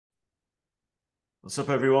What's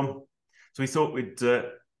up, everyone? So we thought we'd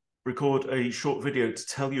record a short video to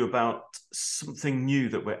tell you about something new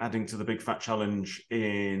that we're adding to the Big Fat Challenge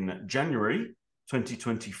in January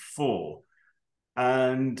 2024.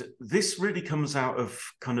 And this really comes out of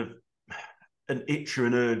kind of an itch or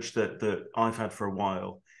an urge that I've had for a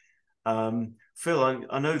while. Phil,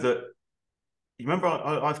 I know that you remember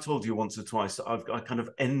I've told you once or twice that I kind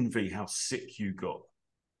of envy how sick you got.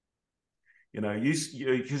 You know,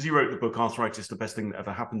 because you wrote the book Arthritis, the Best Thing That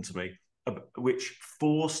Ever Happened to Me, which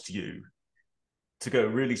forced you to go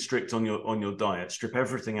really strict on your diet, strip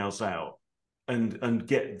everything else out, and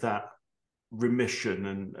get that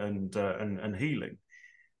remission and healing.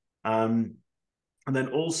 And then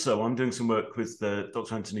also, I'm doing some work with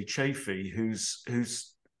Dr. Anthony Chaffee,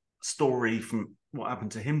 whose story from what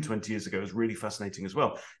happened to him 20 years ago is really fascinating as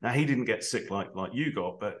well. Now, he didn't get sick like you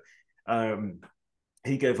got, but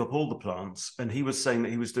he gave up all the plants, and he was saying that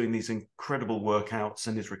he was doing these incredible workouts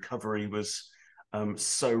and his recovery was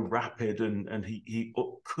so rapid, and he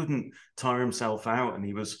couldn't tire himself out, and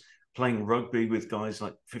he was playing rugby with guys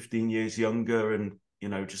like 15 years younger and, you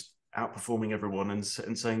know, just outperforming everyone, and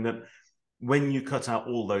saying that when you cut out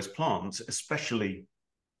all those plants, especially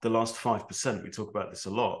the last 5%, we talk about this a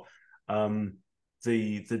lot,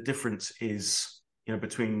 the difference is, you know,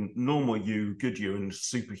 between normal you, good you, and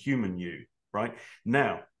superhuman you. Right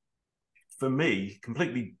now, for me,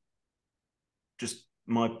 completely just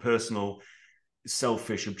my personal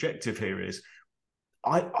selfish objective here is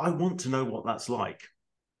I want to know what that's like,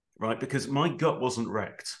 right? Because my gut wasn't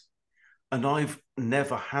wrecked, and I've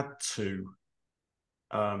never had to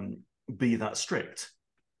be that strict.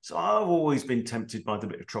 So I've always been tempted by the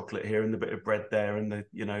bit of chocolate here and the bit of bread there and the,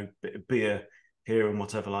 you know, bit of beer here and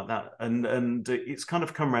whatever like that. And it's kind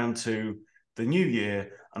of come around to the new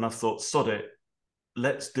year, and I've thought, sod it,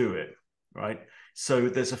 let's do it, right? So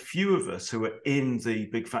there's a few of us who are in the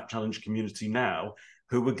Big Fat Challenge community now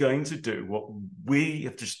who are going to do what we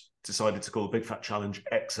have just decided to call the Big Fat Challenge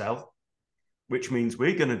XL, which means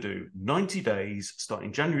we're going to do 90 days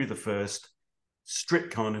starting January the 1st,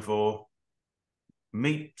 strict carnivore,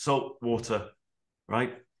 meat, salt, water,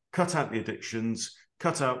 right? Cut out the addictions,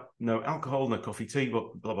 cut out no alcohol, no coffee, tea, blah,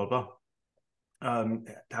 blah, blah.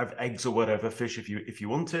 Have eggs or whatever, fish if you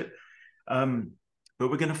want it. But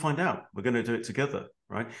we're going to find out. We're going to do it together,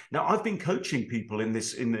 right? Now, I've been coaching people in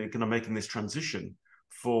kind of making this transition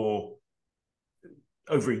for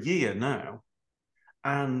over a year now,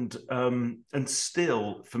 and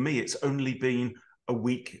still, for me, it's only been a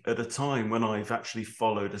week at a time when I've actually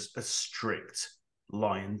followed a strict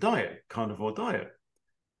lion diet, carnivore diet,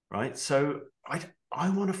 right? So I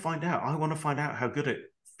want to find out. I want to find out how good it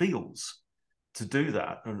feels to do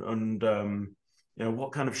that, and you know,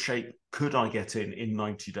 what kind of shape could I get in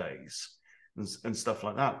 90 days and stuff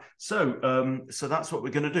like that. So so that's what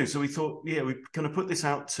we're going to do. So we thought, yeah, we're going to put this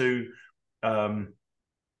out to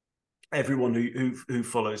everyone who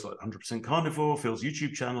follows like 100% Carnivore, Phil's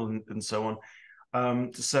YouTube channel, and so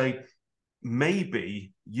on, to say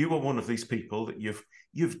maybe you are one of these people that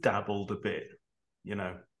you've dabbled a bit, you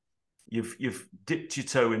know, you've dipped your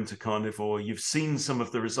toe into carnivore, you've seen some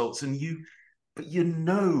of the results, but you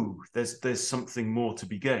know there's something more to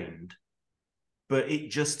be gained, but it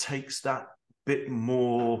just takes that bit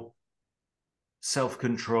more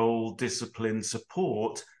self-control, discipline,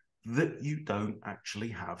 support that you don't actually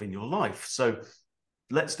have in your life. So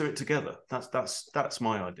let's do it together. That's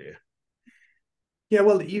my idea. Yeah,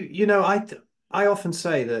 well, you know, I often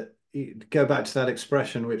say that, go back to that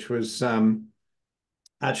expression, which was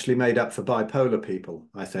actually made up for bipolar people.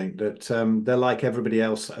 I think that they're like everybody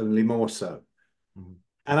else, only more so. Mm-hmm.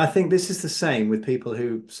 And I think this is the same with people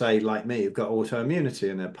who, say, like me, who've got autoimmunity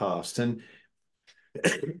in their past. And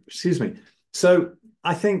excuse me. So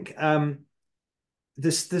I think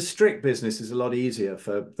the strict business is a lot easier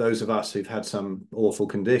for those of us who've had some awful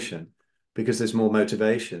condition, because there's more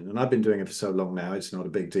motivation. And I've been doing it for so long now, it's not a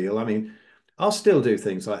big deal. I mean, I'll still do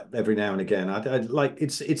things like every now and again. I like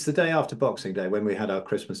it's the day after Boxing Day when we had our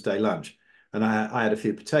Christmas Day lunch, and I had a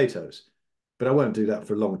few potatoes, but I won't do that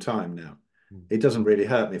for a long time now. It doesn't really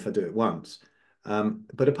hurt me if I do it once.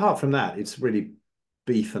 But apart from that, it's really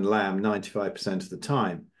beef and lamb 95% of the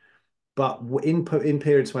time. But in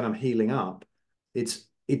periods when I'm healing up, it's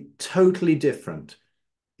totally different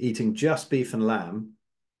eating just beef and lamb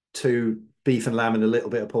to beef and lamb and a little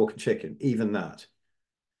bit of pork and chicken, even that.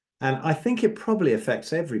 And I think it probably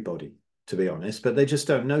affects everybody, to be honest, but they just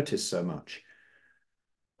don't notice so much.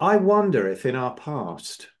 I wonder if in our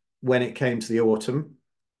past, when it came to the autumn,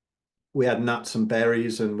 we had nuts and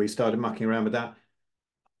berries and we started mucking around with that.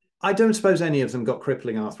 I don't suppose any of them got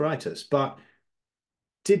crippling arthritis, but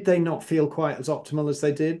Did they not feel quite as optimal as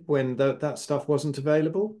they did when that stuff wasn't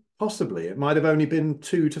available? Possibly. It might have only been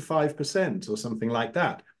 2 to 5% or something like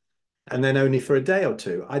that. And then only for a day or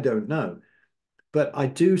two. I don't know. But I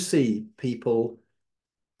do see people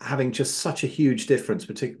having just such a huge difference,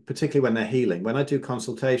 particularly when they're healing. When I do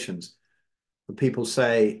consultations, people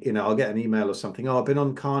say, I'll get an email or something. Oh, I've been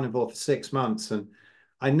on carnivore for 6 months and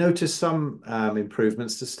I noticed some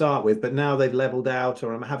improvements to start with, but now they've leveled out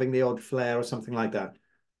or I'm having the odd flare or something like that.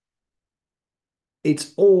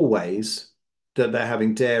 It's always that they're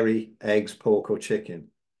having dairy, eggs, pork, or chicken.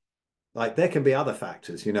 Like there can be other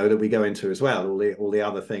factors, that we go into as well, all the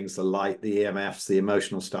other things, the light, the EMFs, the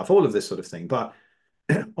emotional stuff, all of this sort of thing. But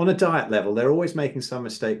on a diet level, they're always making some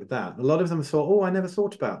mistake with that. A lot of them thought, oh, I never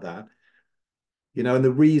thought about that. And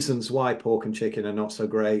the reasons why pork and chicken are not so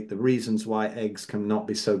great, the reasons why eggs can not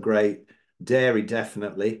be so great, dairy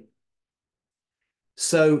definitely.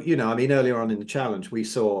 So, I mean, earlier on in the challenge, we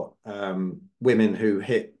saw women who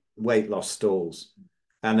hit weight loss stalls.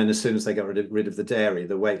 And then as soon as they got rid of the dairy,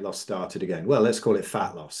 the weight loss started again. Well, let's call it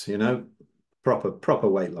fat loss, proper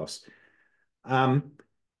weight loss.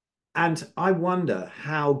 And I wonder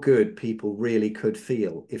how good people really could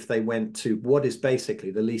feel if they went to what is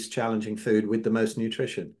basically the least challenging food with the most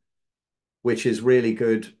nutrition, which is really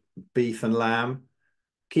good beef and lamb,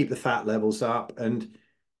 keep the fat levels up. And,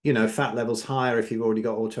 fat levels higher if you've already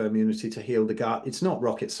got autoimmunity to heal the gut. It's not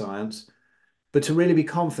rocket science, but to really be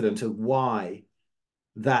confident of why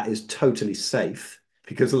that is totally safe,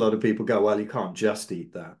 because a lot of people go, well, you can't just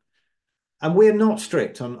eat that. And we're not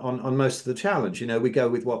strict on most of the challenge. We go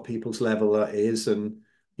with what people's level is and,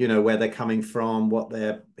 where they're coming from, what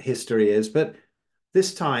their history is. But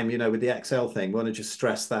this time, with the XL thing, we want to just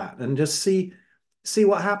stress that and just see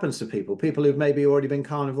what happens to people. People who've maybe already been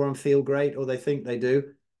carnivore and feel great, or they think they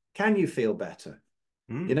do. Can you feel better?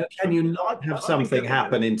 Can you not have something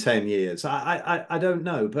happen in 10 years? I don't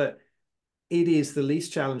know, but it is the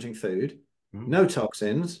least challenging food, no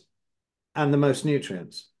toxins, and the most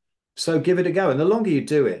nutrients. So give it a go. And the longer you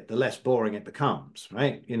do it, the less boring it becomes,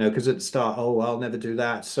 right? Because at the start, oh, I'll never do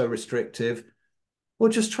that. So restrictive.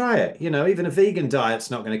 Well, just try it. Even a vegan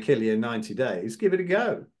diet's not going to kill you in 90 days. Give it a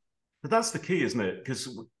go. But that's the key, isn't it?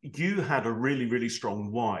 Because you had a really, really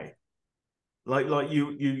strong why. Like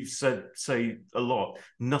you say a lot,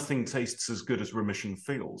 nothing tastes as good as remission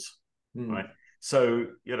feels, right? So,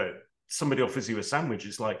 somebody offers you a sandwich,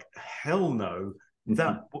 it's like, hell no,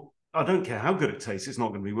 that I don't care how good it tastes, it's not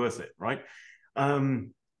going to be worth it, right? But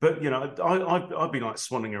I've been like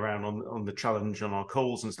swanning around on the challenge on our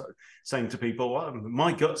calls and stuff, saying to people, well,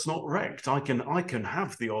 my gut's not wrecked. I can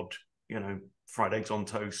have the odd, fried eggs on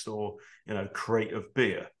toast or crate of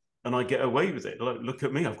beer, and I get away with it. Look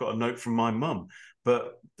at me, I've got a note from my mum.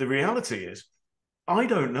 But the reality is, I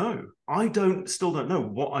don't know. Still don't know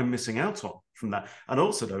what I'm missing out on from that, and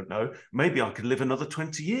also don't know. Maybe I could live another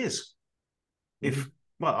 20 years. If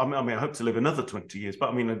well, I mean, I hope to live another 20 years, but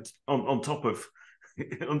I mean, on top of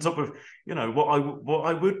what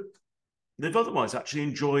I would live otherwise, actually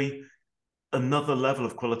enjoy another level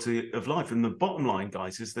of quality of life. And the bottom line,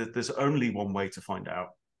 guys, is that there's only one way to find out.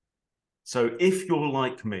 So if you're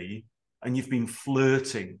like me and you've been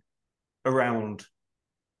flirting around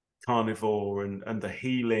carnivore and the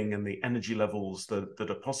healing and the energy levels that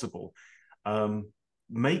are possible,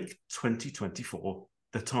 make 2024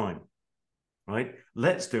 the time, right?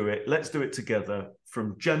 Let's do it. Let's do it together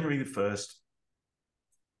from January the 1st,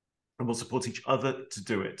 and we'll support each other to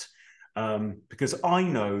do it. Because I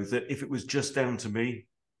know that if it was just down to me,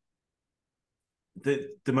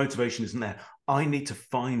 the motivation isn't there. I need to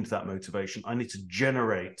find that motivation. I need to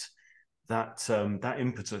generate that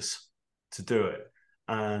impetus to do it.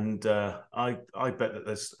 And I bet that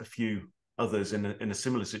there's a few others in a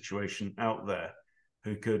similar situation out there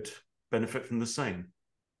who could benefit from the same.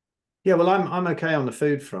 Yeah, well, I'm okay on the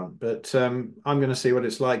food front, but I'm going to see what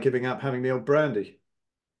it's like giving up having the old brandy.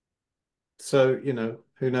 So,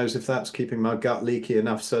 who knows if that's keeping my gut leaky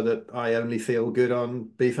enough so that I only feel good on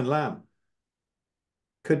beef and lamb.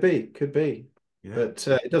 Could be. Yeah. But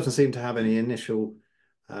it doesn't seem to have any initial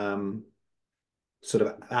sort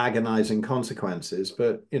of agonizing consequences.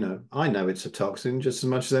 But, I know it's a toxin just as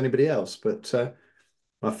much as anybody else. But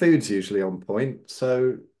my food's usually on point.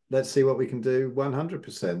 So let's see what we can do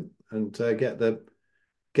 100% and get the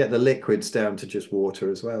liquids down to just water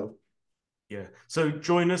as well. Yeah. So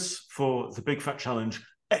join us for the Big Fat Challenge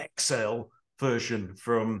XL version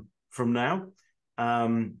from now.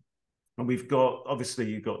 And we've got, obviously,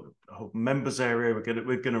 you've got a whole members area.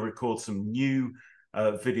 We're gonna record some new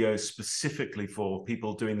videos specifically for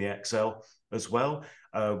people doing the Excel as well.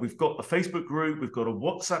 We've got a Facebook group, we've got a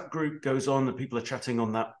WhatsApp group goes on, and people are chatting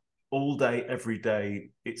on that all day, every day.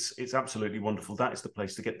 It's absolutely wonderful. That is the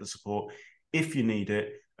place to get the support if you need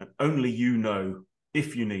it, and only you know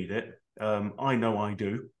if you need it. I know I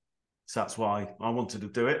do. So that's why I wanted to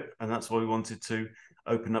do it, and that's why we wanted to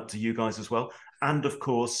open up to you guys as well. And of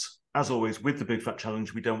course, as always, with the Big Fat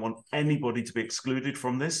Challenge, we don't want anybody to be excluded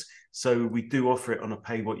from this. So we do offer it on a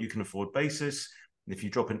pay what you can afford basis. And if you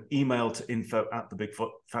drop an email to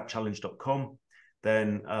info@thebigfatchallenge.com,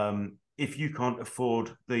 then if you can't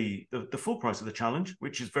afford the full price of the challenge,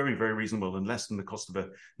 which is very, very reasonable and less than the cost of a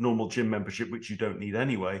normal gym membership, which you don't need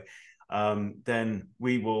anyway, then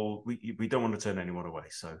we don't want to turn anyone away.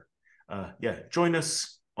 So yeah, join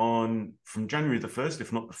us from January the 1st,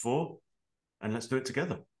 if not before, and let's do it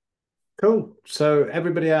together. Cool. So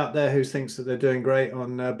everybody out there who thinks that they're doing great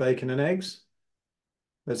on bacon and eggs,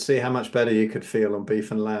 let's see how much better you could feel on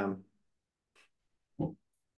beef and lamb.